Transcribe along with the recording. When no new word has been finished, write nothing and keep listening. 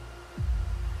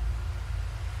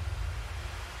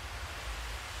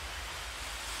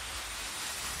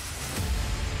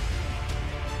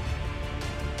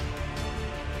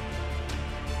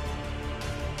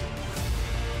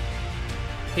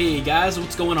Hey guys,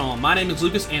 what's going on? My name is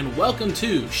Lucas and welcome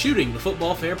to Shooting the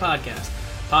Football Fair podcast.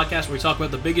 Podcast where we talk about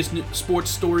the biggest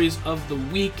sports stories of the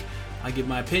week. I give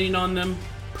my opinion on them.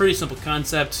 Pretty simple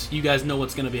concept. You guys know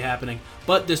what's going to be happening.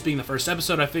 But this being the first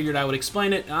episode, I figured I would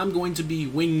explain it. I'm going to be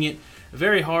winging it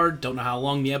very hard. Don't know how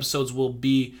long the episodes will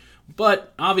be.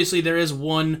 But obviously there is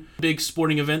one big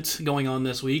sporting event going on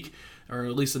this week, or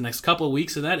at least the next couple of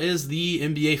weeks, and that is the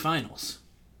NBA Finals.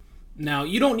 Now,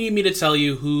 you don't need me to tell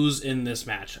you who's in this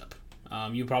matchup.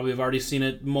 You probably have already seen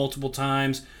it multiple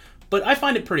times, but I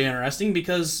find it pretty interesting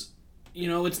because,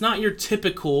 it's not your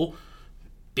typical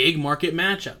big market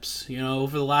matchups.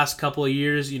 Over the last couple of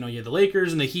years, you had the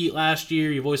Lakers and the Heat last year.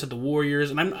 You've always had the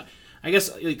Warriors, and I guess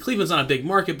Cleveland's not a big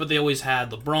market, but they always had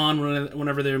LeBron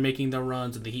whenever they were making their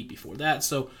runs, and the Heat before that.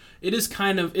 So it is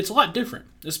it's a lot different,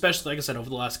 especially, like I said, over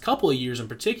the last couple of years in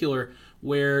particular,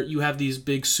 where you have these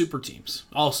big super teams.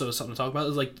 Also, something to talk about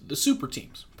is like the super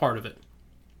teams part of it.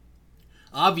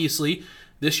 Obviously,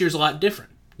 this year's a lot different.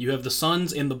 You have the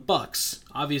Suns and the Bucks.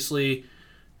 Obviously,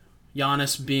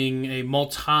 Giannis being a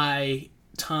multi-time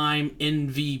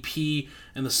MVP,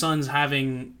 and the Suns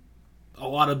having a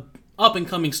lot of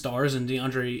up-and-coming stars in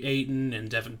DeAndre Ayton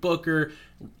and Devin Booker,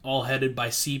 all headed by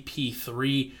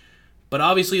CP3. But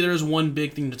obviously, there's one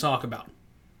big thing to talk about.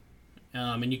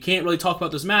 And you can't really talk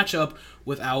about this matchup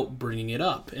without bringing it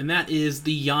up, and that is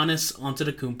the Giannis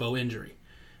Antetokounmpo injury.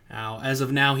 Now, as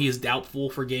of now, he is doubtful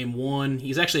for Game 1.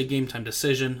 He's actually a game-time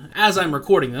decision. As I'm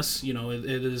recording this,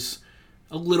 it is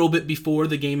a little bit before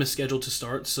the game is scheduled to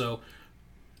start, so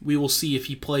we will see if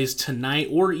he plays tonight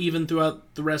or even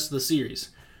throughout the rest of the series.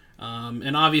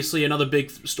 And obviously, another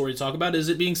big story to talk about is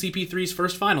it being CP3's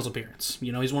first finals appearance.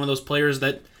 He's one of those players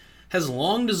that has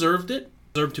long deserved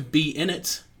to be in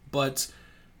it, but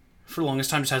for the longest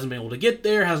time just hasn't been able to get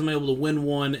there, hasn't been able to win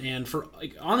one, and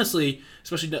honestly,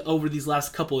 especially over these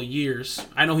last couple of years,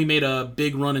 I know he made a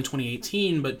big run in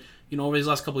 2018, but over these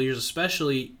last couple of years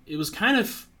especially, it was kind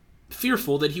of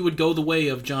fearful that he would go the way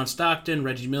of John Stockton,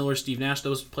 Reggie Miller, Steve Nash,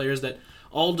 those players that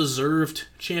all deserved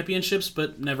championships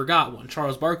but never got one,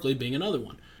 Charles Barkley being another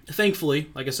one. Thankfully,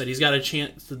 like I said, he's got a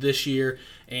chance this year,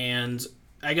 and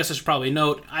I guess I should probably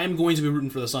note, I'm going to be rooting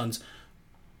for the Suns.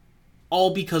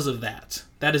 All because of that.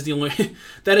 That is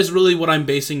that is really what I'm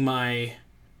basing my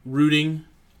rooting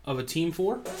of a team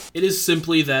for. It is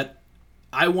simply that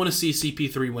I want to see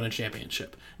CP3 win a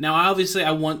championship. Now, obviously,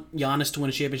 I want Giannis to win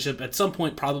a championship at some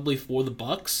point, probably for the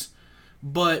Bucks.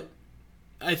 But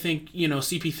I think,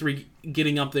 CP3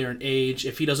 getting up there in age,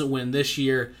 if he doesn't win this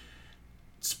year,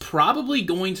 it's probably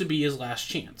going to be his last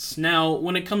chance. Now,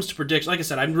 when it comes to predictions, like I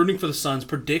said, I'm rooting for the Suns.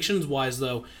 Predictions-wise,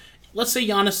 though, let's say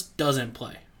Giannis doesn't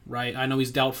play, right? I know he's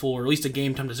doubtful, or at least a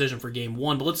game-time decision for Game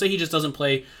 1, but let's say he just doesn't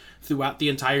play throughout the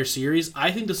entire series.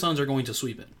 I think the Suns are going to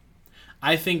sweep it.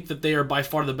 I think that they are by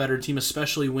far the better team,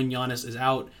 especially when Giannis is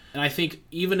out. And I think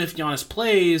even if Giannis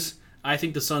plays, I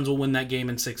think the Suns will win that game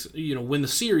in 6, win the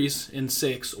series in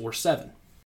 6 or 7.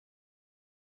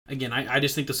 Again, I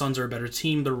just think the Suns are a better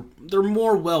team. They're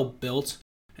more well-built.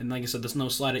 And like I said, there's no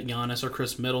slight at Giannis or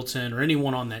Chris Middleton or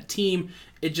anyone on that team.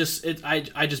 I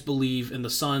just believe in the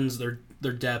Suns, their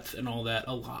depth and all that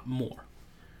a lot more.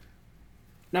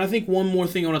 Now, I think one more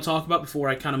thing I want to talk about before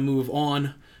I kind of move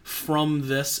on from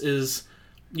this is,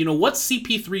 what's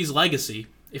CP3's legacy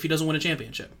if he doesn't win a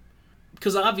championship?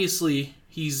 Because obviously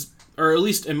or at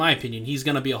least in my opinion, he's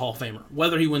going to be a Hall of Famer,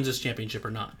 whether he wins this championship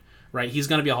or not. Right? He's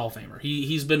going to be a Hall of Famer.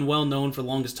 He's been well known for the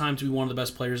longest time to be one of the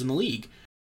best players in the league.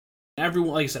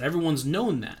 Everyone, like I said, everyone's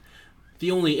known that. The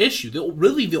only issue,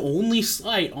 the only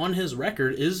slight on his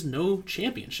record is no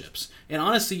championships. And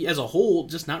honestly, as a whole,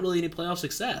 just not really any playoff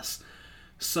success.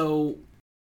 So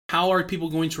how are people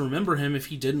going to remember him if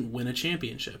he didn't win a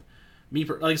championship?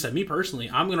 Like I said, me personally,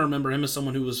 I'm going to remember him as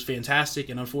someone who was fantastic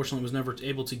and unfortunately was never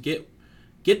able to get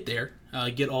there,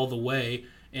 get all the way,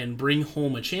 and bring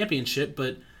home a championship.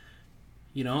 But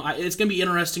it's going to be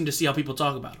interesting to see how people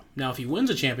talk about him. Now, if he wins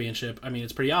a championship,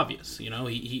 it's pretty obvious.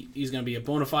 He's going to be a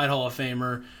bona fide Hall of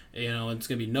Famer. It's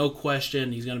going to be no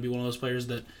question. He's going to be one of those players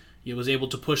that was able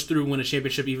to push through, win a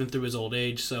championship even through his old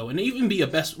age. So, and even be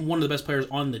one of the best players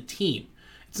on the team.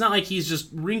 It's not like he's just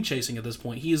ring chasing at this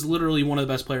point. He is literally one of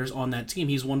the best players on that team.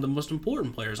 He's one of the most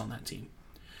important players on that team.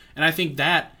 And I think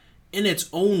that, in its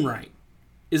own right,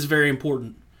 is very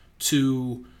important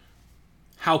to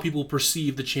how people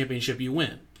perceive the championship you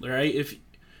win, right? If,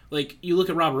 you look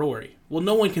at Robert Horry, well,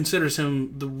 no one considers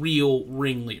him the real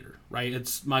ringleader, right?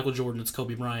 It's Michael Jordan, it's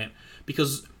Kobe Bryant,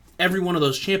 because every one of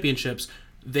those championships,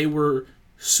 they were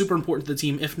super important to the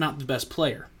team, if not the best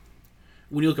player.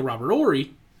 When you look at Robert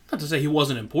Horry, Not to say he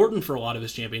wasn't important for a lot of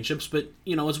his championships, but,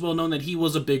 it's well known that he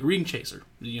was a big ring chaser.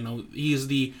 He is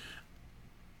the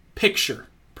picture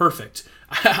perfect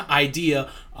idea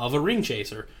of a ring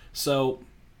chaser. So,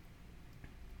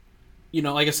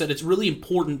 like I said, it's really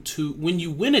important to, when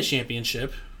you win a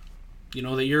championship,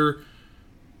 that you're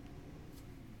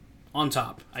on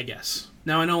top, I guess.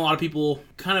 Now, I know a lot of people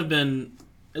kind of been,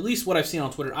 at least what I've seen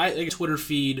on Twitter, I think Twitter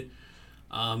feed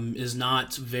is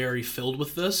not very filled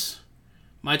with this.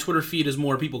 My Twitter feed is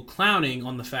more people clowning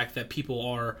on the fact that people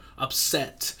are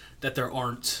upset that there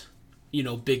aren't,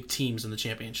 big teams in the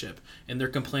championship. And they're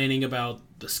complaining about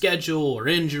the schedule or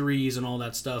injuries and all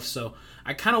that stuff. So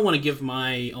I kind of want to give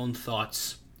my own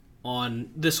thoughts on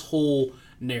this whole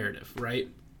narrative, right?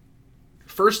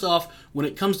 First off, when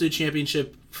it comes to a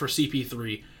championship for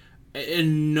CP3,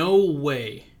 in no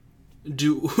way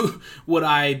would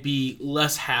I be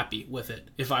less happy with it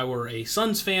if I were a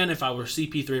Suns fan, if I were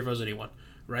CP3, if I was anyone,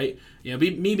 right?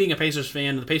 Me being a Pacers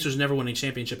fan, the Pacers never winning a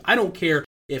championship, I don't care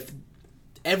if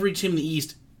every team in the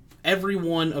East, every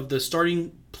one of the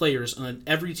starting players on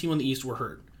every team on the East were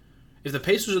hurt. If the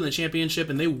Pacers are in the championship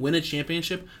and they win a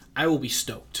championship, I will be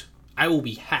stoked. I will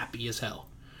be happy as hell.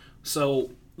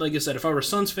 So, like I said, if I were a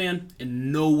Suns fan,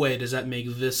 in no way does that make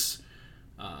this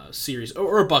series,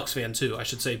 or a Bucks fan too, I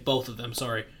should say both of them,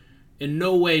 sorry. In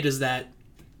no way does that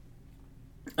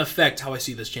affect how I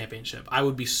see this championship. I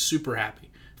would be super happy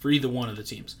for either one of the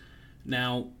teams.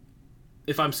 Now,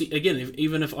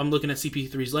 even if I'm looking at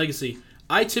CP3's legacy,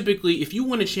 I typically, if you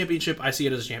win a championship, I see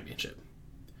it as a championship.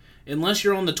 Unless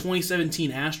you're on the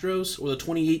 2017 Astros or the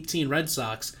 2018 Red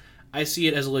Sox, I see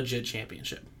it as a legit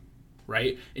championship,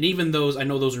 right? And even those, I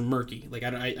know those are murky. Like,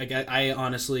 I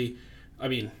honestly,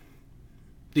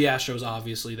 the Astros,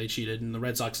 obviously, they cheated, and the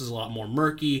Red Sox is a lot more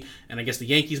murky, and I guess the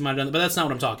Yankees might have done that, but that's not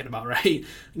what I'm talking about, right?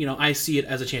 I see it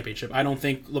as a championship. I don't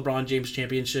think LeBron James'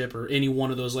 championship or any one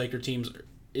of those Laker teams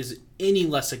is any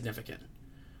less significant.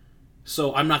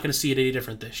 So I'm not going to see it any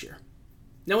different this year.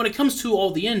 Now, when it comes to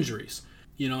all the injuries,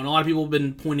 and a lot of people have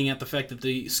been pointing at the fact that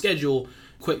the schedule,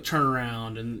 quick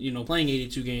turnaround, and, playing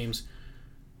 82 games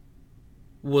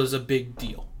was a big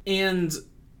deal. And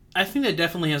I think that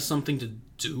definitely has something to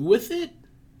do with it.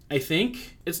 I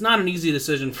think it's not an easy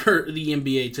decision for the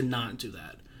NBA to not do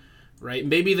that, right?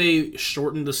 Maybe they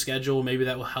shortened the schedule. Maybe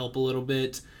that will help a little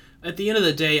bit. At the end of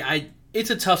the day, it's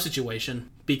a tough situation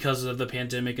because of the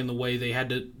pandemic and the way they had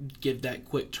to give that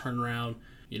quick turnaround.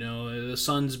 The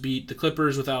Suns beat the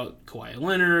Clippers without Kawhi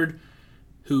Leonard,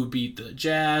 who beat the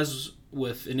Jazz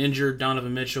with an injured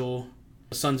Donovan Mitchell.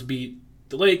 The Suns beat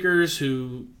the Lakers,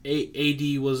 who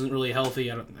AD wasn't really healthy.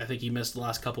 I think he missed the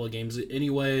last couple of games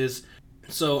anyways.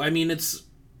 So,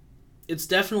 it's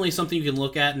definitely something you can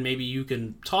look at and maybe you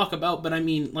can talk about, but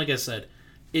like I said,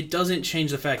 it doesn't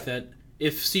change the fact that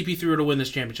if CP3 were to win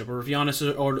this championship, or if Giannis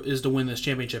is to win this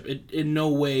championship, it in no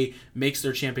way makes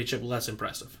their championship less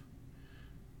impressive.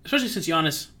 Especially since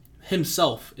Giannis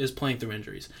himself is playing through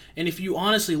injuries. And if you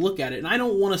honestly look at it, and I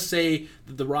don't want to say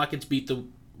that the Rockets beat the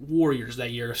Warriors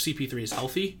that year if CP3 is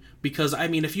healthy, because,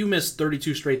 if you miss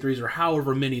 32 straight threes or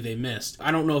however many they missed,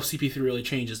 I don't know if CP3 really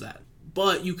changes that.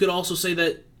 But you could also say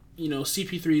that,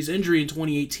 CP3's injury in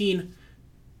 2018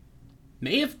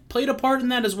 may have played a part in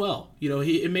that as well.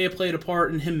 It may have played a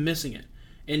part in him missing it.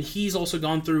 And he's also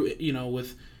gone through,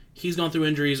 he's gone through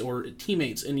injuries, or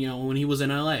teammates, and, when he was in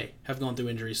LA, have gone through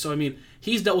injuries. So,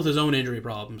 he's dealt with his own injury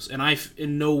problems. And I,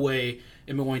 in no way,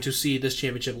 am going to see this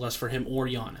championship less for him or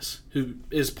Giannis, who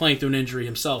is playing through an injury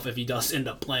himself if he does end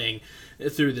up playing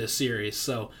through this series.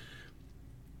 So,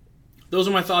 those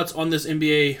are my thoughts on this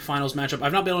NBA Finals matchup.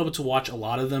 I've not been able to watch a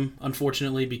lot of them,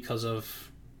 unfortunately, because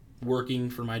of working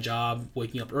for my job,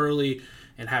 waking up early,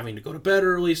 and having to go to bed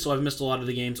early, so I've missed a lot of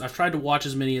the games. I've tried to watch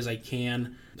as many as I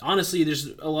can. Honestly, there's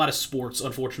a lot of sports,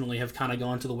 unfortunately, have kind of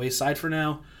gone to the wayside for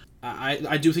now.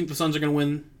 I do think the Suns are going to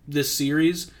win this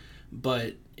series,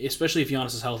 but especially if Giannis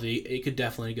is healthy, it could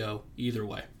definitely go either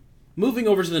way. Moving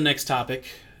over to the next topic,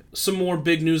 some more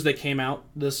big news that came out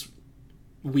this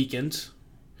weekend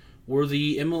were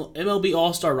the MLB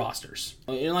All-Star rosters.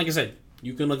 And like I said,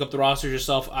 you can look up the rosters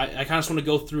yourself. I kind of just want to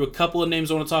go through a couple of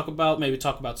names I want to talk about, maybe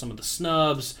talk about some of the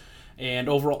snubs, and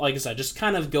overall, like I said, just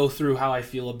kind of go through how I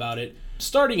feel about it.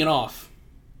 Starting it off,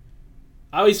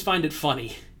 I always find it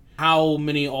funny how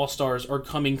many All-Stars are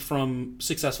coming from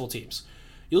successful teams.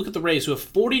 You look at the Rays, who have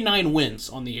 49 wins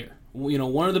on the year,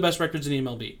 one of the best records in the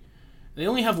MLB. They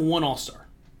only have one All-Star.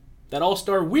 That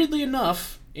All-Star, weirdly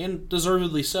enough, and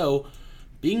deservedly so,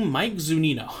 being Mike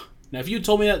Zunino. Now, if you had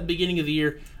told me that at the beginning of the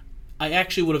year, I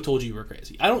actually would have told you were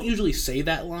crazy. I don't usually say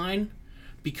that line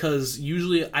because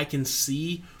usually I can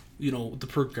see, the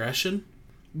progression.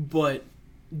 But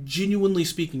genuinely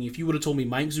speaking, if you would have told me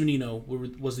Mike Zunino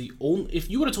was the only, if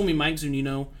you would have told me Mike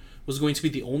Zunino was going to be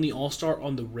the only All-Star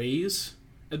on the Rays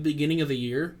at the beginning of the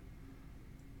year,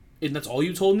 and that's all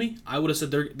you told me, I would have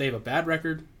said they have a bad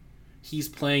record, he's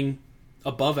playing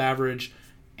above average,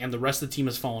 and the rest of the team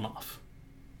has fallen off.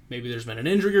 Maybe there's been an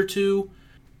injury or two.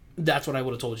 That's what I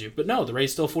would have told you. But no, the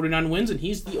Rays still 49 wins, and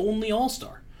he's the only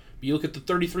All-Star. But you look at the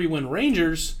 33-win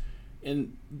Rangers,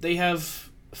 and they have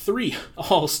 3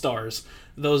 All-Stars,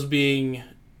 those being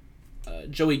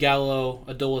Joey Gallo,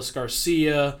 Adolis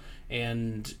Garcia,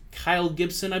 and Kyle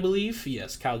Gibson, I believe.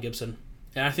 Yes, Kyle Gibson.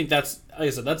 And I think that's, like I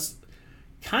said, that's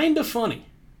kind of funny.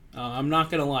 I'm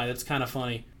not going to lie, that's kind of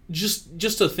funny.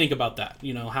 Just to think about that,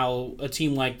 how a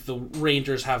team like the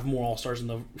Rangers have more All-Stars than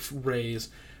the Rays.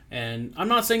 And I'm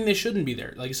not saying they shouldn't be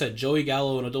there. Like I said, Joey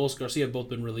Gallo and Adolis Garcia have both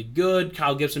been really good.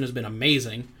 Kyle Gibson has been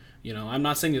amazing. I'm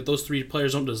not saying that those 3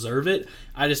 players don't deserve it.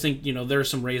 I just think, there are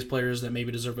some Rays players that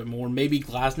maybe deserve it more. Maybe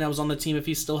Glasnow's on the team if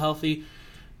he's still healthy.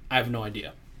 I have no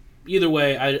idea. Either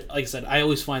way, like I said, I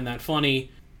always find that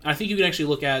funny. I think you can actually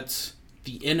look at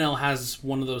the NL has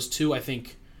one of those 2. I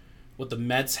think the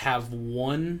Mets have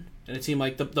 1, and it seemed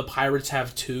like the Pirates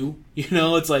have 2.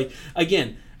 It's like,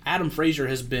 again, Adam Frazier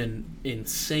has been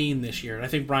insane this year, and I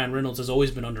think Brian Reynolds has always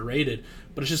been underrated,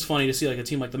 but it's just funny to see like a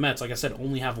team like the Mets, like I said,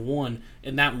 only have 1,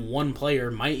 and that 1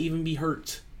 player might even be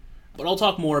hurt. But I'll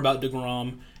talk more about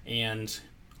DeGrom and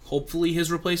hopefully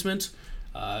his replacement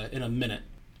in a minute.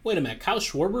 Wait a minute, Kyle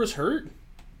Schwarber is hurt?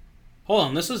 Hold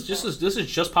on, this is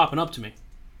just popping up to me.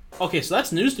 Okay, so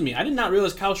that's news to me. I did not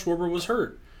realize Kyle Schwarber was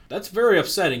hurt. That's very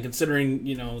upsetting considering,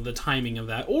 the timing of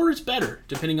that. Or it's better,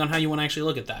 depending on how you want to actually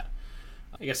look at that.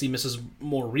 I guess he misses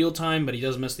more real time, but he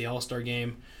does miss the All-Star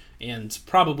game. And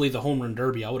probably the Home Run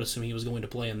Derby. I would assume he was going to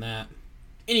play in that.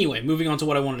 Anyway, moving on to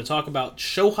what I wanted to talk about.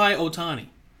 Shohei Ohtani.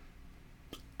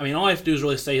 I mean, all I have to do is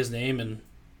really say his name, and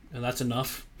that's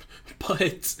enough.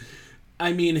 But,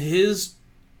 I mean, his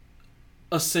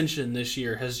ascension this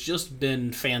year has just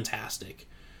been fantastic.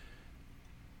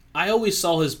 I always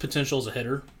saw his potential as a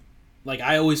hitter. Like,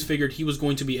 I always figured he was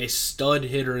going to be a stud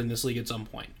hitter in this league at some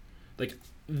point. Like,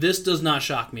 this does not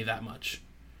shock me that much.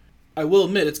 I will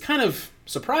admit, it's kind of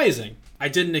surprising. I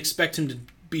didn't expect him to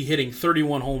be hitting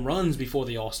 31 home runs before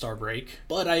the All-Star break,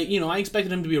 but I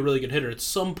expected him to be a really good hitter at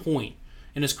some point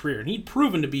in his career, and he'd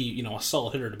proven to be, a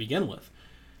solid hitter to begin with.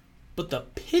 But the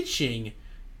pitching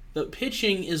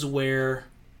is where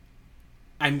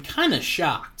I'm kind of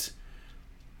shocked.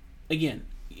 Again,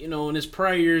 in his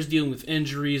prior years dealing with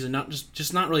injuries and not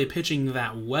not really pitching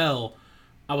that well,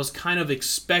 I was kind of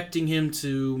expecting him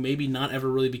to maybe not ever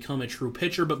really become a true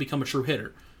pitcher, but become a true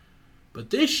hitter.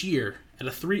 But this year, at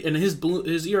a 3, and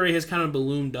his ERA has kind of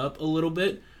ballooned up a little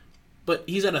bit, but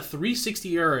he's at a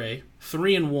 3.60 ERA,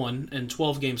 3-1, and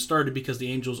 12 games started because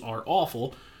the Angels are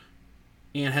awful,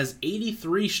 and has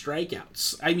 83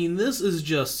 strikeouts. I mean, this is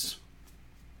just,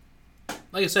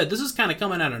 like I said, this is kind of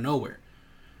coming out of nowhere.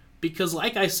 Because,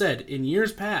 like I said, in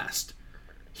years past,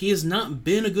 he has not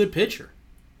been a good pitcher.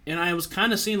 And I was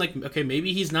kind of seeing, like, okay,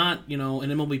 maybe he's not, an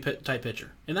MLB-type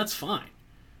pitcher. And that's fine.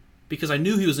 Because I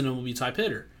knew he was an MLB-type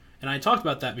hitter. And I talked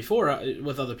about that before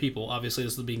with other people. Obviously,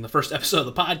 this being the first episode of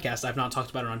the podcast. I've not talked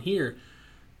about it on here.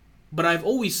 But I've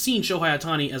always seen Shohei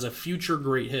Ohtani as a future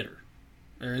great hitter.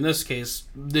 Or in this case,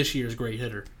 this year's great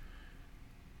hitter.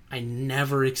 I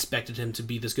never expected him to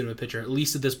be this good of a pitcher, at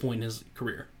least at this point in his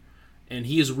career. And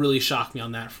he has really shocked me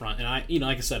on that front. And I,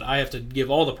 like I said, I have to give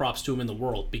all the props to him in the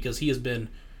world because he has been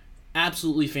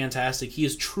absolutely fantastic. He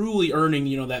is truly earning,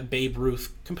 that Babe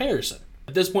Ruth comparison.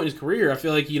 At this point in his career, I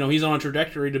feel like, he's on a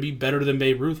trajectory to be better than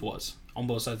Babe Ruth was on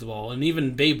both sides of the ball. And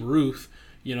even Babe Ruth,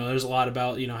 there's a lot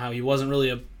about, how he wasn't really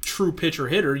a true pitcher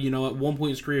hitter. At one point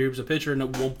in his career, he was a pitcher, and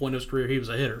at one point in his career, he was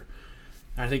a hitter.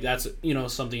 And I think that's,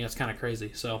 something that's kind of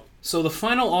crazy. So the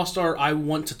final All-Star I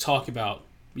want to talk about,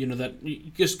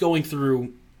 that just going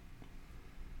through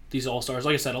these All-Stars,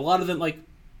 like I said, a lot of them, like,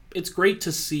 it's great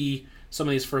to see some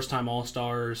of these first-time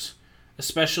All-Stars,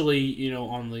 especially,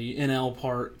 on the NL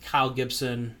part, Kyle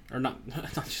Gibson, or not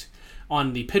just,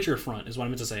 on the pitcher front is what I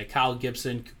meant to say. Kyle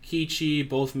Gibson, Kichi,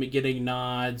 both getting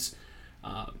nods.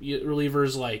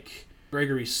 Relievers like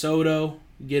Gregory Soto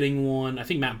getting one. I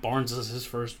think Matt Barnes is his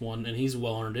first one, and he's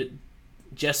well earned it.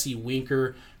 Jesse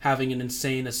Winker having an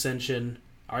insane ascension.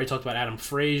 I already talked about Adam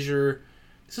Frazier.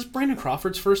 Is this Brandon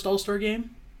Crawford's first All-Star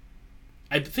game?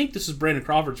 I think this is Brandon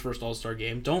Crawford's first All-Star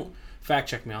game. Don't fact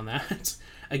check me on that.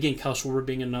 Again, Kyle Schwarber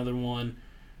being another one.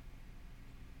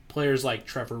 Players like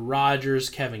Trevor Rogers,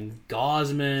 Kevin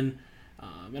Gausman.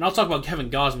 And I'll talk about Kevin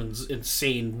Gausman's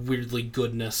insane, weirdly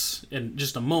goodness in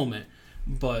just a moment.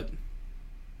 But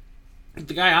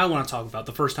the guy I want to talk about,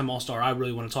 the first-time All-Star I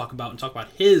really want to talk about, and talk about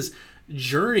his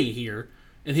journey here,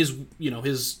 and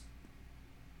his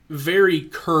very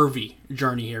curvy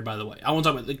journey here, by the way. I want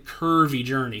to talk about the curvy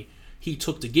journey he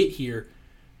took to get here,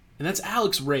 and that's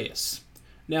Alex Reyes.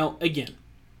 Now, again,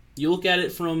 you look at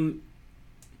it from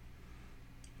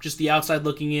just the outside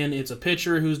looking in, it's a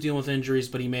pitcher who's dealing with injuries,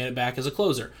 but he made it back as a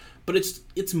closer. But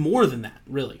it's more than that,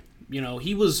 really.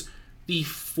 He was the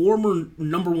former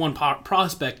number one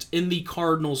prospect in the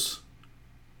Cardinals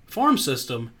farm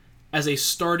system as a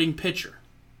starting pitcher.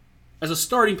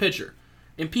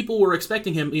 And people were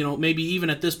expecting him, maybe even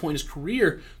at this point in his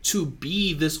career, to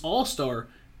be this all-star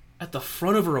at the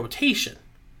front of a rotation,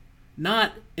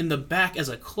 not in the back as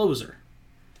a closer.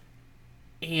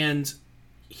 And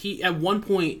he, at one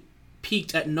point,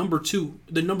 peaked at the number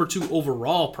two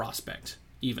overall prospect,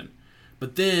 even.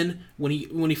 But then, when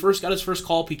he first got his first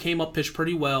call-up, he came up, pitched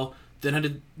pretty well, then had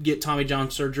to get Tommy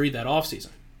John surgery that offseason.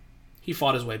 He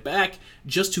fought his way back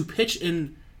just to pitch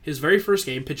in his very first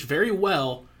game, pitch very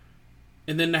well,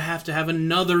 and then to have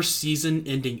another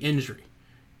season-ending injury.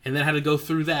 And then had to go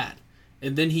through that.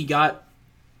 And then he got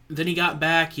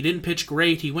back. He didn't pitch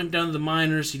great. He went down to the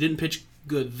minors. He didn't pitch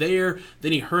good there.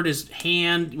 Then he hurt his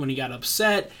hand when he got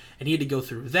upset, and he had to go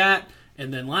through that.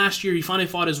 And then last year, he finally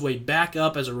fought his way back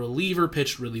up as a reliever,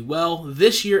 pitched really well.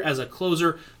 This year, as a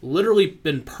closer, literally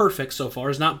been perfect so far.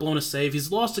 Has not blown a save.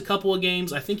 He's lost a couple of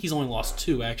games. I think he's only lost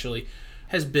 2, actually.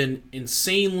 Has been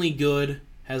insanely good.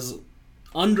 Has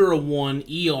under a 1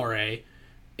 ERA.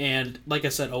 And like I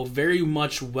said, a very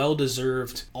much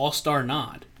well-deserved all-star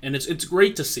nod. And it's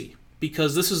great to see.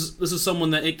 Because this is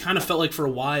someone that it kind of felt like for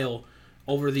a while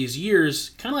over these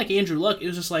years, kind of like Andrew Luck, it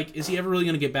was just like, is he ever really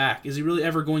going to get back? Is he really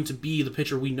ever going to be the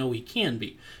pitcher we know he can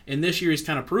be? And this year he's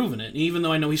kind of proven it. And even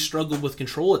though I know he struggled with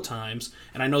control at times,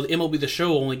 and I know the MLB The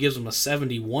Show only gives him a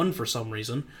 71 for some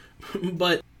reason,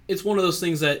 but it's one of those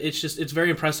things that it's very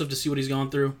impressive to see what he's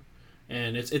gone through,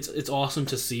 and it's awesome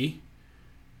to see.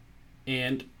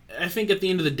 And I think at the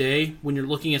end of the day, when you're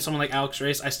looking at someone like Alex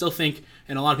Reyes, I still think,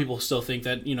 and a lot of people still think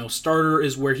that, starter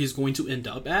is where he's going to end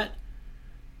up at.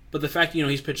 But the fact,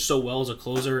 he's pitched so well as a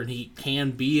closer, and he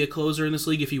can be a closer in this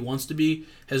league if he wants to be,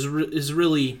 has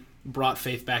really brought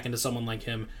faith back into someone like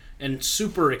him. And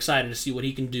super excited to see what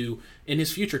he can do in his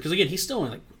future. Because, again, he's still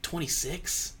only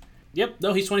 26. Yep,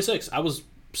 no, he's 26. I was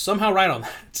somehow right on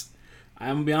that.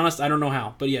 I'm going to be honest, I don't know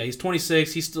how. But, yeah, he's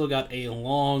 26. He's still got a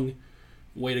long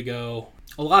way to go.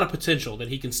 A lot of potential that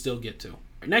he can still get to.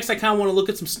 Next, I kind of want to look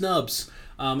at some snubs.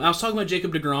 I was talking about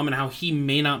Jacob deGrom and how he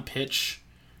may not pitch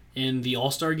in the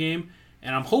All-Star game,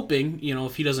 and I'm hoping,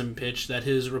 if he doesn't pitch, that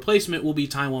his replacement will be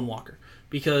Taijuan Walker,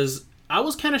 because I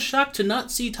was kind of shocked to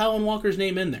not see Taijuan Walker's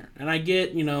name in there. And I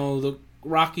get, the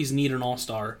Rockies need an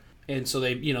All-Star, and so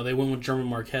they went with German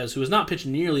Marquez, who has not pitched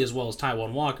nearly as well as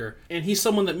Taijuan Walker, and he's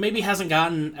someone that maybe hasn't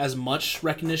gotten as much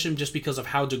recognition just because of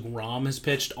how deGrom has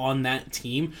pitched on that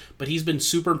team, but he's been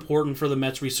super important for the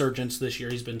Mets' resurgence this year.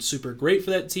 He's been super great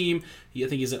for that team. I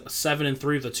think he's at 7-3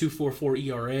 with a 2.44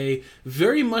 ERA.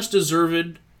 Very much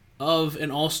deserved of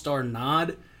an All-Star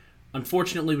nod.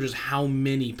 Unfortunately, just how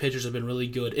many pitchers have been really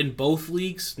good in both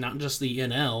leagues, not just the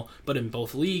NL, but in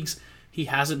both leagues. He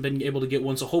hasn't been able to get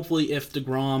one, so hopefully if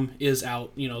deGrom is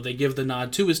out, they give the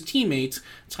nod to his teammates,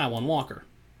 Taijuan Walker.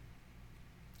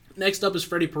 Next up is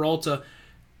Freddie Peralta,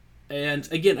 and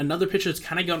again, another pitcher that's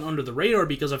kind of gotten under the radar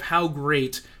because of how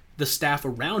great the staff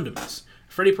around him is.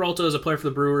 Freddie Peralta is a player for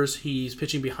the Brewers. He's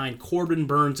pitching behind Corbin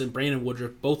Burns and Brandon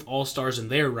Woodruff, both all-stars in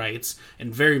their rights,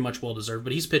 and very much well-deserved,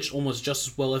 but he's pitched almost just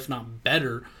as well, if not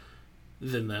better,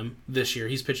 than them this year.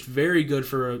 He's pitched very good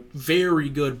for a very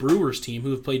good Brewers team who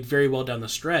have played very well down the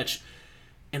stretch.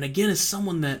 And again, is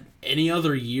someone that any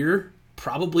other year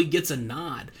probably gets a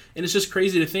nod. And it's just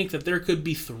crazy to think that there could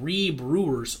be 3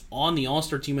 Brewers on the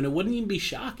All-Star team, and it wouldn't even be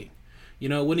shocking. It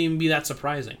wouldn't even be that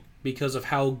surprising because of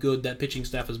how good that pitching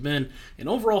staff has been and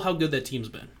overall how good that team's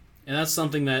been. And that's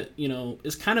something that,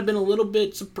 has kind of been a little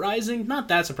bit surprising. Not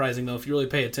that surprising, though, if you really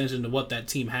pay attention to what that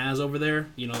team has over there.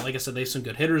 Like I said, they have some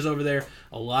good hitters over there,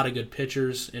 a lot of good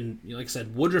pitchers. And like I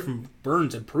said, Woodruff and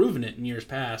Burns had proven it in years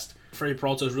past. Freddie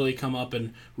Peralta has really come up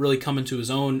and really come into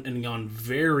his own and gone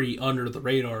very under the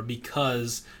radar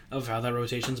because of how that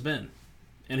rotation's been.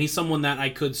 And he's someone that I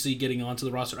could see getting onto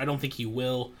the roster. I don't think he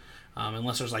will.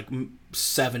 Unless there's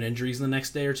 7 injuries in the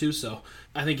next day or two. So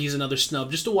I think he's another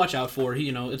snub just to watch out for.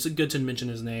 It's good to mention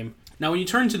his name. Now, when you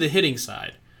turn to the hitting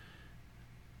side,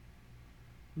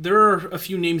 there are a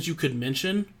few names you could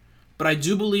mention, but I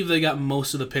do believe they got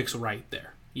most of the picks right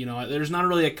there. There's not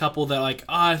really a couple that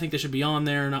I think they should be on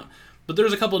there. But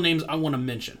there's a couple of names I want to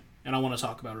mention and I want to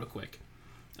talk about real quick.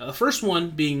 The first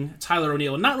one being Tyler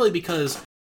O'Neill, not really because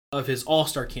of his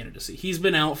All-Star candidacy. He's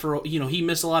been out for, he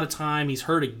missed a lot of time. He's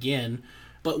hurt again.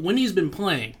 But when he's been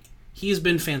playing, he's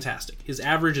been fantastic. His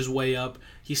average is way up.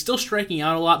 He's still striking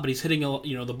out a lot, but he's hitting,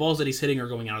 the balls that he's hitting are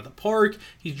going out of the park.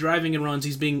 He's driving in runs.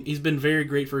 He's been very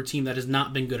great for a team that has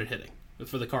not been good at hitting,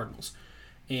 for the Cardinals.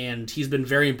 And he's been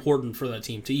very important for that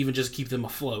team to even just keep them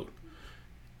afloat.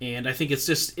 And I think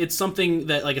it's something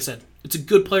that, like I said, it's a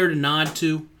good player to nod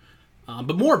to.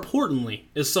 But more importantly,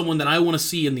 is someone that I want to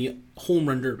see in the home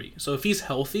run derby. So if he's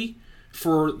healthy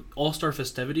for All-Star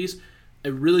festivities, I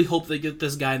really hope they get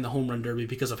this guy in the home run derby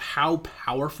because of how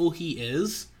powerful he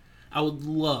is. I would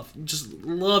love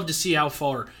to see how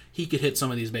far he could hit some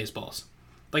of these baseballs.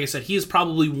 Like I said, he is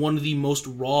probably one of the most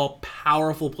raw,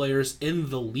 powerful players in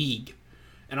the league.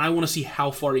 And I want to see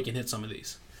how far he can hit some of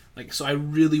these. So I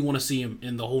really want to see him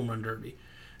in the home run derby.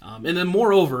 And then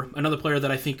moreover, another player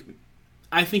that I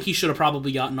think he should have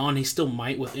probably gotten on, he still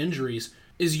might with injuries,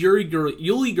 is Yuli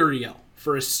Gurriel.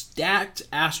 For a stacked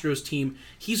Astros team,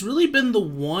 he's really been the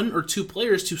one or two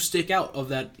players to stick out of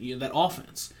that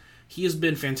offense. He has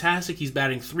been fantastic. He's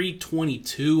batting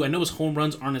 .322. I know his home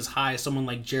runs aren't as high as someone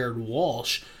like Jared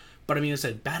Walsh, but I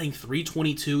said batting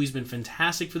 .322. He's been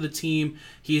fantastic for the team.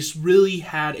 He's really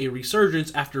had a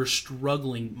resurgence after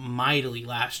struggling mightily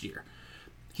last year.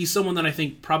 He's someone that I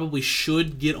think probably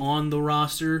should get on the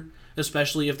roster,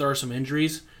 especially if there are some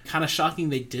injuries. Kind of shocking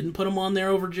they didn't put him on there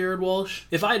over Jared Walsh.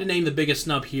 If I had to name the biggest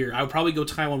snub here, I would probably go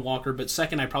Taijuan Walker, but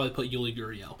second I'd probably put Yuli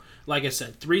Gurriel. Like I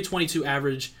said, .322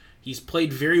 average. He's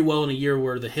played very well in a year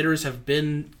where the hitters have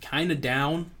been kind of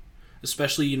down,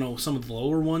 especially, some of the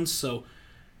lower ones. So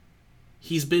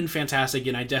he's been fantastic,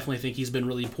 and I definitely think he's been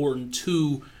really important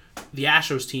to the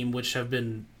Astros team, which have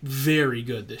been very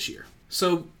good this year.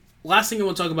 So last thing I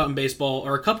want to talk about in baseball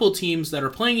are a couple of teams that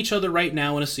are playing each other right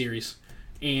now in a series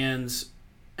and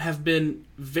have been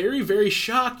very, very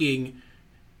shocking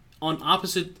on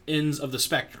opposite ends of the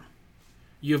spectrum.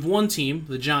 You have one team,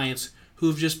 the Giants, who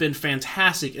have just been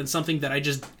fantastic and something that I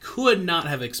just could not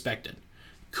have expected,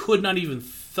 could not even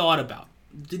thought about,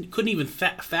 couldn't even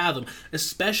fathom,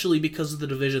 especially because of the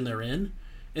division they're in.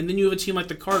 And then you have a team like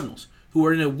the Cardinals, who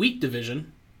are in a weak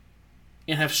division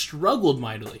and have struggled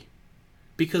mightily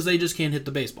because they just can't hit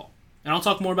the baseball. And I'll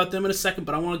talk more about them in a second,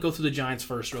 but I want to go through the Giants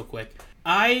first real quick.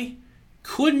 I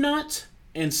could not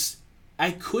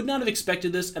have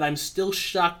expected this, and I'm still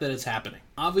shocked that it's happening.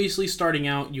 Obviously, starting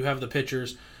out, you have the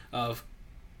pitchers of,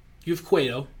 you have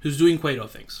Cueto, who's doing Cueto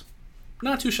things.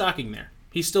 Not too shocking there.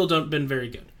 He's still been very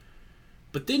good.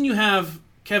 But then you have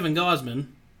Kevin Gausman,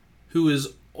 who is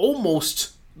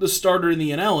almost the starter in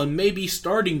the NL and maybe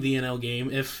starting the NL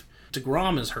game if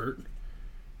DeGrom is hurt.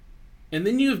 And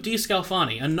then you have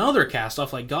DeSclafani, another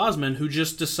cast-off like Gausman, who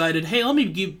just decided, hey, let me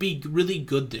be really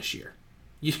good this year.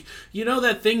 You know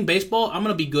that thing, baseball? I'm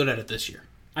going to be good at it this year.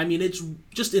 It's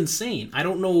just insane. I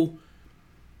don't know.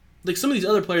 Some of these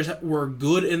other players were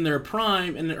good in their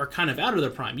prime and are kind of out of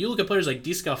their prime. You look at players like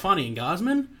DeSclafani and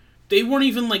Gausman, they weren't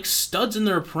even studs in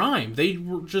their prime. They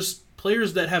were just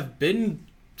players that have been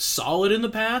solid in the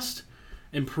past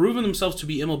and proven themselves to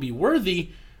be MLB worthy,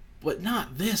 but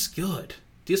not this good.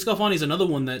 DeSclafani is another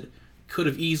one that could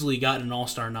have easily gotten an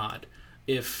all-star nod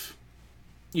if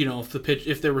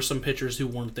there were some pitchers who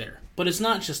weren't there. But it's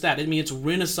not just that. It's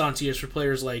renaissance years for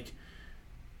players like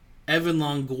Evan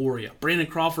Longoria. Brandon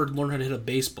Crawford learned how to hit a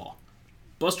baseball.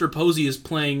 Buster Posey is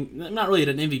playing, not really at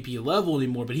an MVP level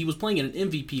anymore, but he was playing at an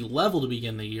MVP level to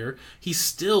begin the year. He's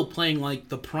still playing like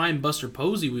the prime Buster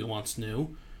Posey we once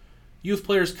knew. You have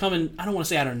players coming, I don't want to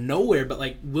say out of nowhere, but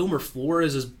like Wilmer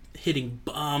Flores is hitting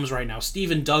bombs right now.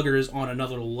 Steven Duggar is on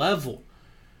another level.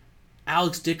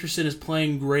 Alex Dickerson is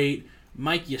playing great.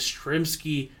 Mike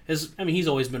Yastrzemski he's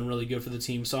always been really good for the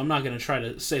team, so I'm not going to try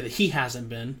to say that he hasn't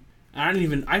been.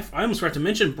 I almost forgot to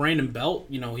mention Brandon Belt.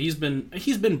 He's been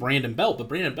Brandon Belt, but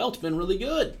Brandon Belt's been really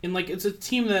good. And it's a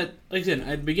team that, like I said,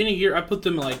 at the beginning of the year, I put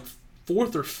them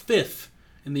fourth or fifth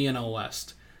in the NL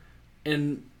West.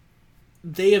 And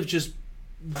they have just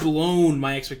blown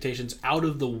my expectations out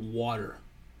of the water.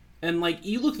 And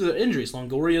you look at the injuries,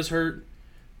 Longoria's hurt,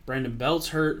 Brandon Belt's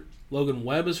hurt, Logan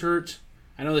Webb is hurt.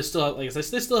 I know they still have, they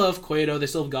still have Cueto, they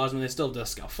still have Gausman, they still have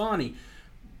DeSclafani.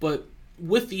 But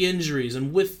with the injuries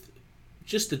and with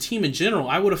just the team in general,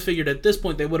 I would have figured at this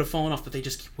point they would have fallen off, but they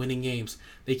just keep winning games.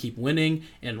 They keep winning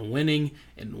and winning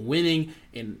and winning,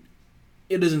 and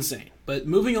it is insane. But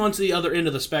moving on to the other end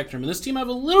of the spectrum, and this team I have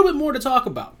a little bit more to talk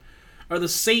about, are the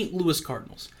St. Louis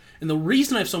Cardinals. And the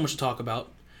reason I have so much to talk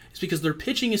about is because their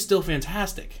pitching is still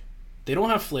fantastic. They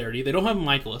don't have Flaherty. They don't have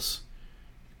Michaelis.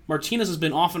 Martinez has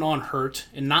been off and on hurt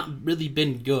and not really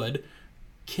been good.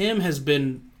 Kim has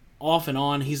been off and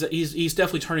on. He's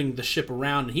definitely turning the ship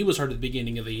around, and he was hurt at the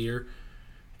beginning of the year.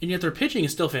 And yet their pitching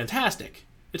is still fantastic.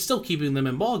 It's still keeping them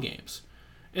in ball games.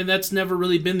 And that's never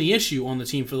really been the issue on the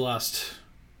team for the last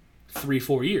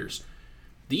 3-4 years.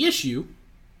 The issue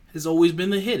has always been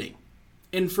the hitting.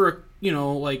 And for,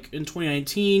 like in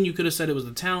 2019, you could have said it was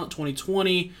the talent.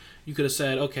 2020, you could have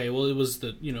said, okay, well, it was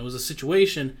it was a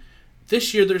situation.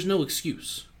 This year, there's no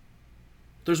excuse.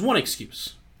 There's one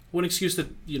excuse. One excuse that,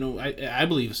 I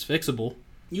believe is fixable.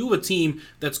 You have a team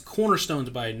that's cornerstones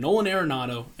by Nolan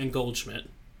Arenado and Goldschmidt.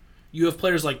 You have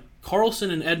players like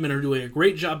Carlson and Edman are doing a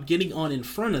great job getting on in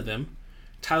front of them.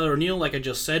 Tyler O'Neill, like I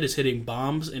just said, is hitting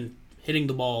bombs and hitting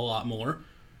the ball a lot more.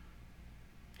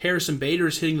 Harrison Bader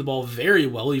is hitting the ball very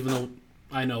well, even though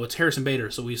I know it's Harrison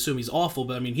Bader, so we assume he's awful,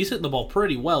 but he's hitting the ball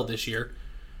pretty well this year.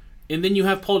 And then you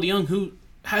have Paul DeJong, who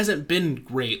hasn't been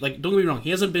great. Like, don't get me wrong, he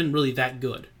hasn't been really that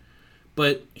good.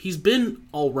 But he's been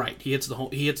all right. He hits the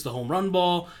home run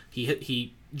ball.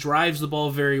 He drives the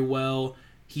ball very well.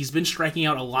 He's been striking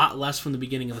out a lot less from the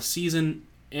beginning of the season.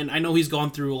 And I know he's gone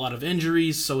through a lot of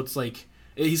injuries, so it's like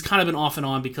he's kind of been off and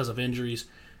on because of injuries.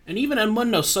 And even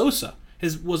Edmundo Sosa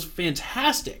was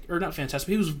fantastic. Or not fantastic,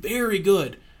 but he was very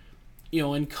good,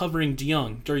 in covering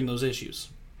DeJong during those issues.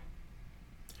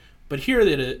 But here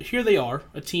they are,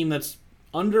 a team that's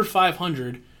under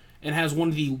 500 and has one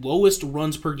of the lowest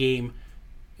runs per game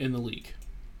in the league.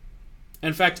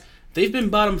 In fact, they've been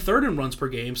bottom third in runs per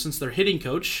game since their hitting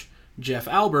coach, Jeff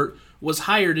Albert, was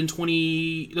hired in the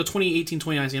 2018-2019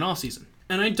 offseason.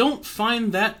 And I don't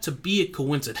find that to be a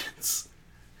coincidence.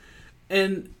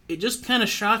 And it just kind of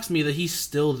shocks me that he's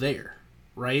still there,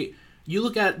 right? You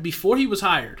look at before he was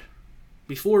hired,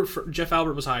 before Jeff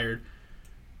Albert was hired,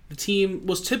 the team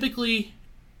was typically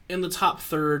in the top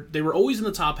third. They were always in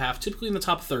the top half, typically in the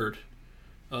top third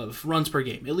of runs per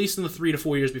game, at least in the 3 to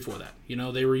 4 years before that.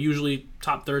 They were usually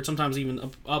top third, sometimes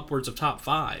even upwards of top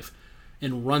 5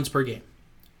 in runs per game.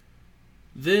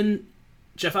 Then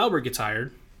Jeff Albert gets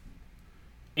hired,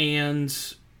 and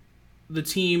the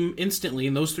team instantly,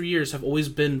 in those 3 years, have always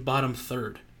been bottom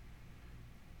third.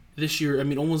 This year,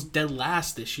 almost dead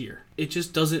last this year. It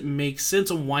just doesn't make sense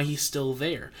on why he's still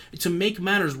there. To make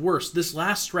matters worse, this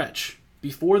last stretch,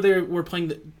 before they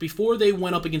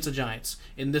went up against the Giants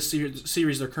in this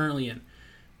series they're currently in,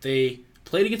 they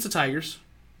played against the Tigers,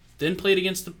 then played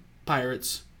against the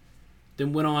Pirates,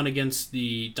 then went on against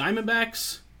the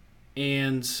Diamondbacks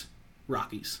and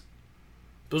Rockies.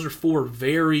 Those are 4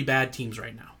 very bad teams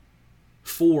right now.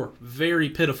 4 very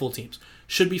pitiful teams.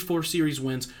 Should be 4 series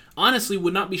wins. Honestly,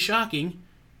 would not be shocking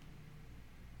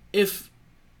if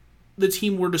the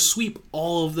team were to sweep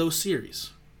all of those series,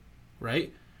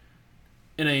 right?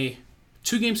 In a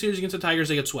 2-game series against the Tigers,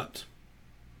 they get swept.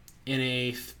 In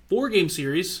a 4-game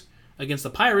series against the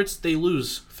Pirates, they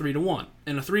lose 3-1.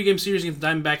 In a 3-game series against the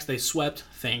Diamondbacks, they swept,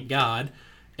 thank God.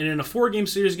 And in a 4-game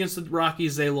series against the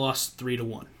Rockies, they lost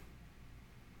 3-1.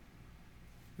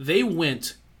 They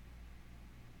went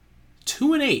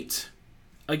 2-8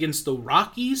 against the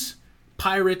Rockies,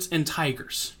 Pirates, and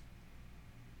Tigers.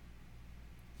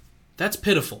 That's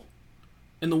pitiful.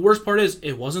 And the worst part is,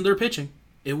 it wasn't their pitching.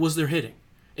 It was their hitting.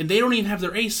 And they don't even have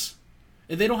their ace.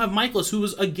 And they don't have Michaelis, who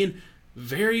was, again,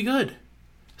 very good.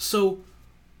 So,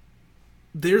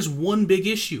 there's one big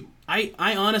issue. I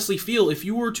honestly feel if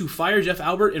you were to fire Jeff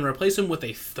Albert and replace him with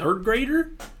a third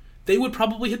grader, they would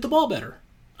probably hit the ball better.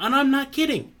 And I'm not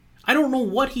kidding. I don't know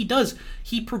what he does.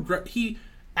 He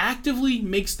actively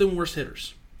makes them worse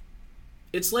hitters.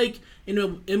 It's like in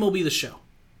MLB The Show,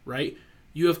 right?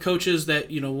 You have coaches that,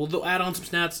 they'll add on some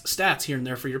stats here and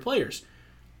there for your players.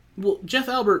 Well, Jeff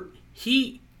Albert,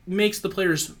 he makes the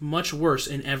players much worse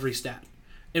in every stat.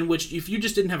 In which, if you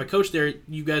just didn't have a coach there,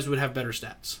 you guys would have better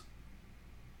stats.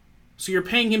 So you're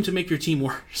paying him to make your team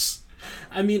worse.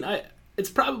 It's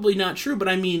probably not true, but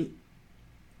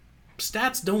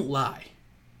stats don't lie,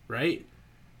 right?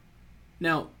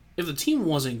 Now, if the team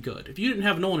wasn't good, if you didn't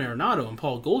have Nolan Arenado and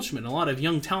Paul Goldschmidt and a lot of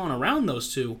young talent around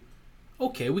those two,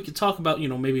 okay, we could talk about,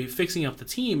 maybe fixing up the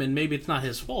team, and maybe it's not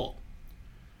his fault.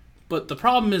 But the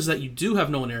problem is that you do have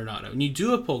Nolan Arenado, and you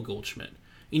do have Paul Goldschmidt,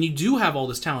 and you do have all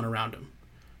this talent around him,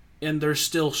 and they're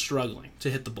still struggling to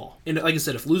hit the ball. And like I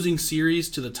said, if losing series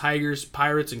to the Tigers,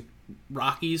 Pirates, and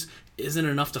Rockies isn't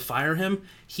enough to fire him,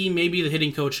 he may be the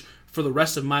hitting coach for the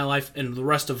rest of my life and the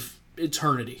rest of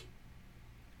eternity.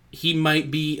 He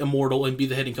might be immortal and be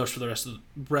the hitting coach for the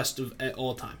rest of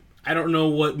all time. I don't know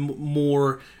what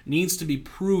more needs to be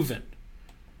proven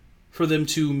for them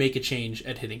to make a change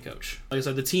at hitting coach. Like I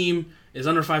said, the team is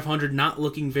under 500, not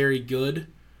looking very good,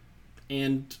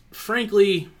 and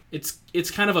frankly,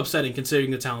 it's kind of upsetting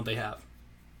considering the talent they have.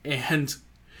 And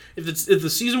If the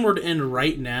season were to end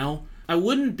right now, I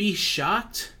wouldn't be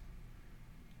shocked,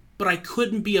 but I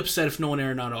couldn't be upset if Nolan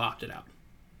Arenado opted out.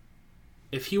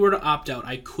 If he were to opt out,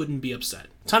 I couldn't be upset.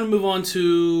 Time to move on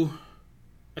to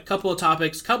a couple of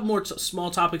topics, a couple more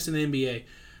small topics in the NBA.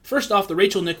 First off, the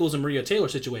Rachel Nichols and Maria Taylor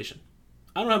situation.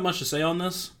 I don't have much to say on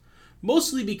this,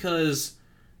 mostly because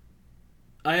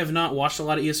I have not watched a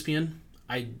lot of ESPN.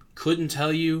 I couldn't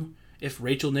tell you if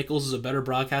Rachel Nichols is a better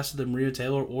broadcaster than Maria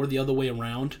Taylor or the other way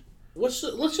around. Let's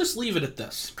just leave it at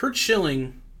this. Curt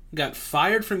Schilling got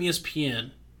fired from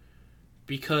ESPN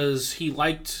because he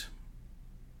liked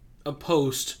a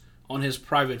post on his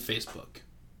private Facebook.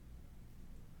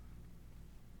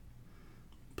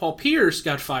 Paul Pierce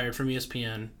got fired from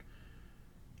ESPN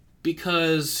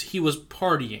because he was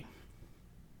partying.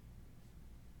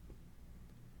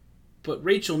 But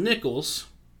Rachel Nichols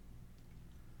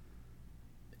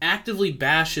actively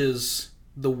bashes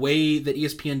the way that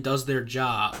ESPN does their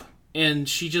job, and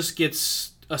she just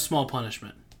gets a small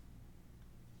punishment.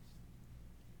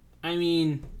 I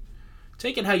mean,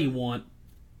 take it how you want.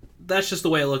 That's just the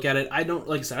way I look at it. I don't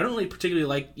really particularly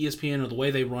like ESPN or the way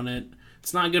they run it.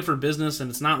 It's not good for business, and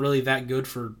it's not really that good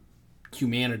for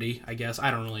humanity, I guess. I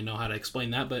don't really know how to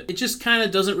explain that, but it just kind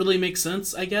of doesn't really make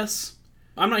sense, I guess.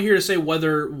 I'm not here to say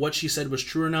whether what she said was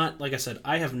true or not. Like I said,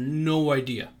 I have no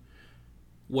idea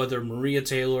whether Maria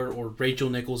Taylor or Rachel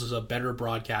Nichols is a better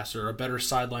broadcaster, or a better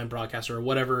sideline broadcaster, or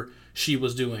whatever she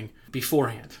was doing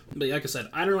beforehand. But like I said,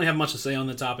 I don't really have much to say on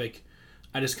the topic.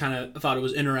 I just kind of thought it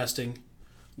was interesting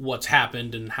what's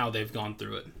happened and how they've gone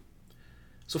through it.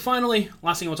 So finally,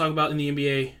 last thing I'll talk about in the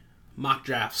NBA, mock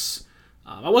drafts.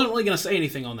 I wasn't really going to say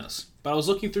anything on this, but I was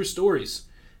looking through stories,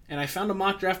 and I found a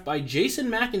mock draft by Jason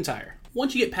McIntyre.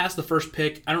 Once you get past the first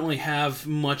pick, I don't really have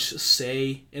much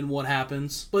say in what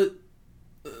happens, but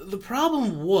the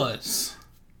problem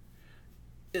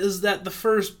is that the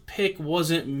first pick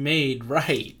wasn't made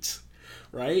right?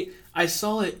 I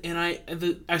saw it, and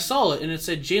it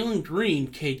said Jalen Green,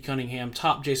 Cade Cunningham,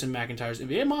 topped Jason McIntyre's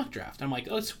NBA mock draft. I'm like,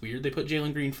 oh, it's weird. They put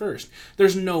Jalen Green first.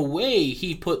 There's no way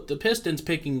he put the Pistons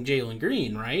picking Jalen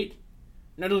Green, right?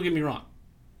 Now, don't get me wrong.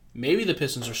 Maybe the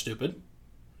Pistons are stupid.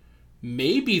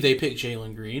 Maybe they picked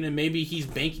Jalen Green, and maybe he's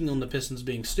banking on the Pistons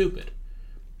being stupid.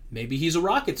 Maybe he's a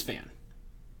Rockets fan.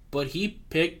 But he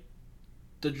picked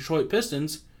the Detroit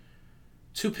Pistons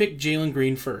to pick Jalen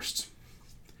Green first.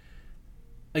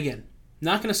 Again,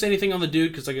 not going to say anything on the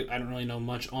dude because I don't really know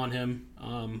much on him.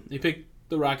 They picked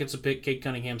the Rockets to pick Cade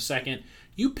Cunningham second.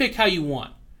 You pick how you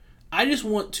want. I just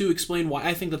want to explain why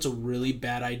I think that's a really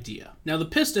bad idea. Now, the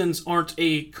Pistons aren't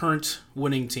a current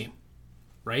winning team,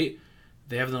 right?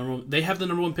 They have the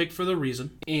number one pick for the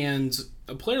reason. And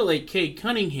a player like Cade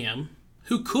Cunningham,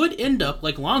 who could end up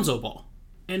like Lonzo Ball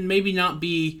and maybe not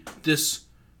be this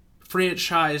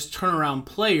franchise turnaround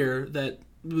player that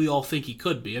we all think he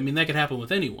could be. I mean, that could happen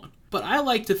with anyone. But I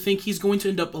like to think he's going to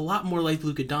end up a lot more like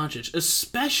Luka Doncic,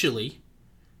 especially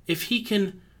if he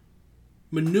can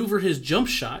maneuver his jump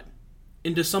shot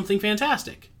into something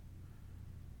fantastic.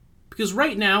 Because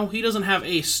right now, he doesn't have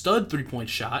a stud three-point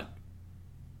shot,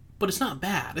 but it's not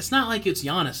bad. It's not like it's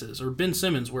Giannis's or Ben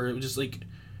Simmons where it just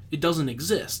it doesn't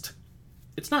exist.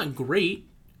 It's not great,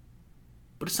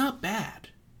 but it's not bad.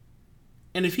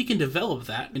 And if he can develop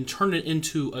that and turn it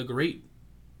into a great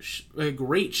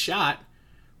shot,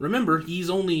 remember, he's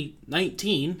only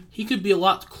 19, he could be a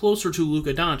lot closer to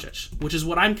Luka Doncic, which is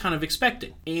what I'm kind of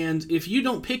expecting. And if you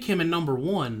don't pick him in number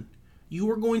one, you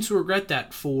are going to regret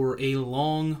that for a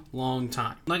long, long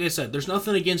time. Like I said, there's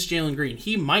nothing against Jalen Green.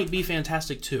 He might be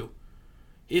fantastic too.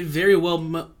 It very well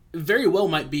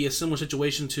might be a similar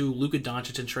situation to Luka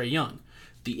Doncic and Trae Young.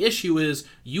 The issue is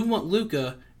you want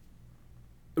Luka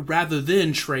rather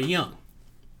than Trae Young.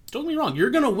 Don't get me wrong,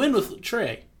 you're going to win with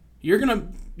Trae. You're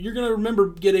gonna remember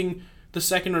getting the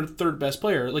second or third best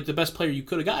player, like the best player you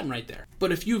could have gotten right there.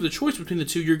 But if you have the choice between the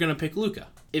two, you're gonna pick Luka.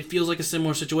 It feels like a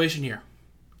similar situation here.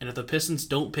 And if the Pistons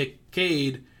don't pick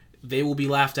Cade, they will be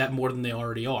laughed at more than they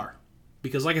already are.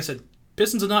 Because like I said,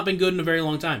 Pistons have not been good in a very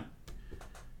long time.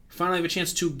 Finally have a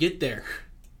chance to get there.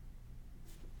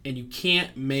 And you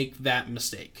can't make that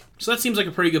mistake. So that seems like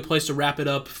a pretty good place to wrap it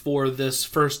up for this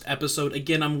first episode.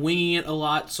 Again, I'm winging it a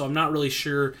lot, so I'm not really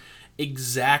sure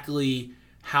exactly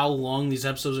how long these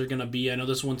episodes are going to be. I know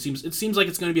this one seems like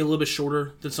it's going to be a little bit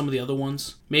shorter than some of the other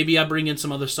ones. Maybe I bring in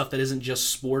some other stuff that isn't just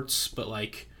sports, but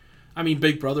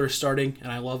Big Brother is starting,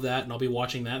 and I love that, and I'll be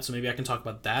watching that, so maybe I can talk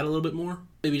about that a little bit more.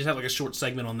 Maybe just have a short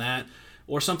segment on that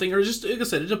or something, or just, like I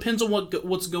said, it depends on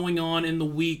what's going on in the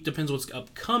week, depends what's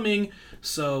upcoming.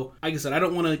 So, like I said, I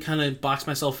don't want to kind of box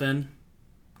myself in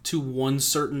to one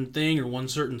certain thing or one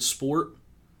certain sport.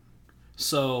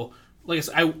 So like I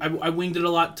said, I winged it a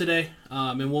lot today,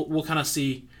 and we'll kind of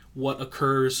see what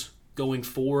occurs going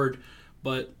forward.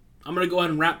 But I'm going to go ahead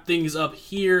and wrap things up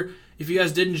here. If you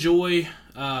guys did enjoy,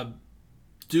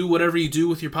 do whatever you do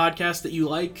with your podcast that you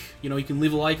like. You know, you can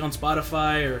leave a like on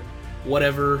Spotify or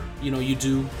whatever, you know, you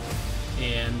do.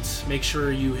 And make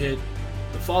sure you hit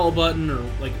the follow button or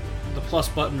like the plus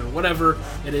button or whatever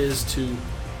it is to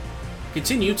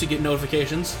continue to get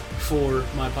notifications for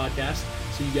my podcast,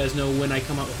 so you guys know when I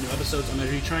come out with new episodes. I'm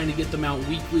actually trying to get them out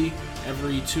weekly,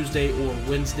 every Tuesday or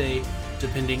Wednesday,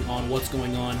 depending on what's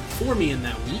going on for me in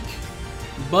that week.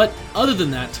 But other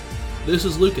than that, this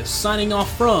is Lucas signing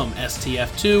off from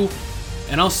STF2,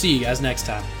 and I'll see you guys next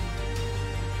time.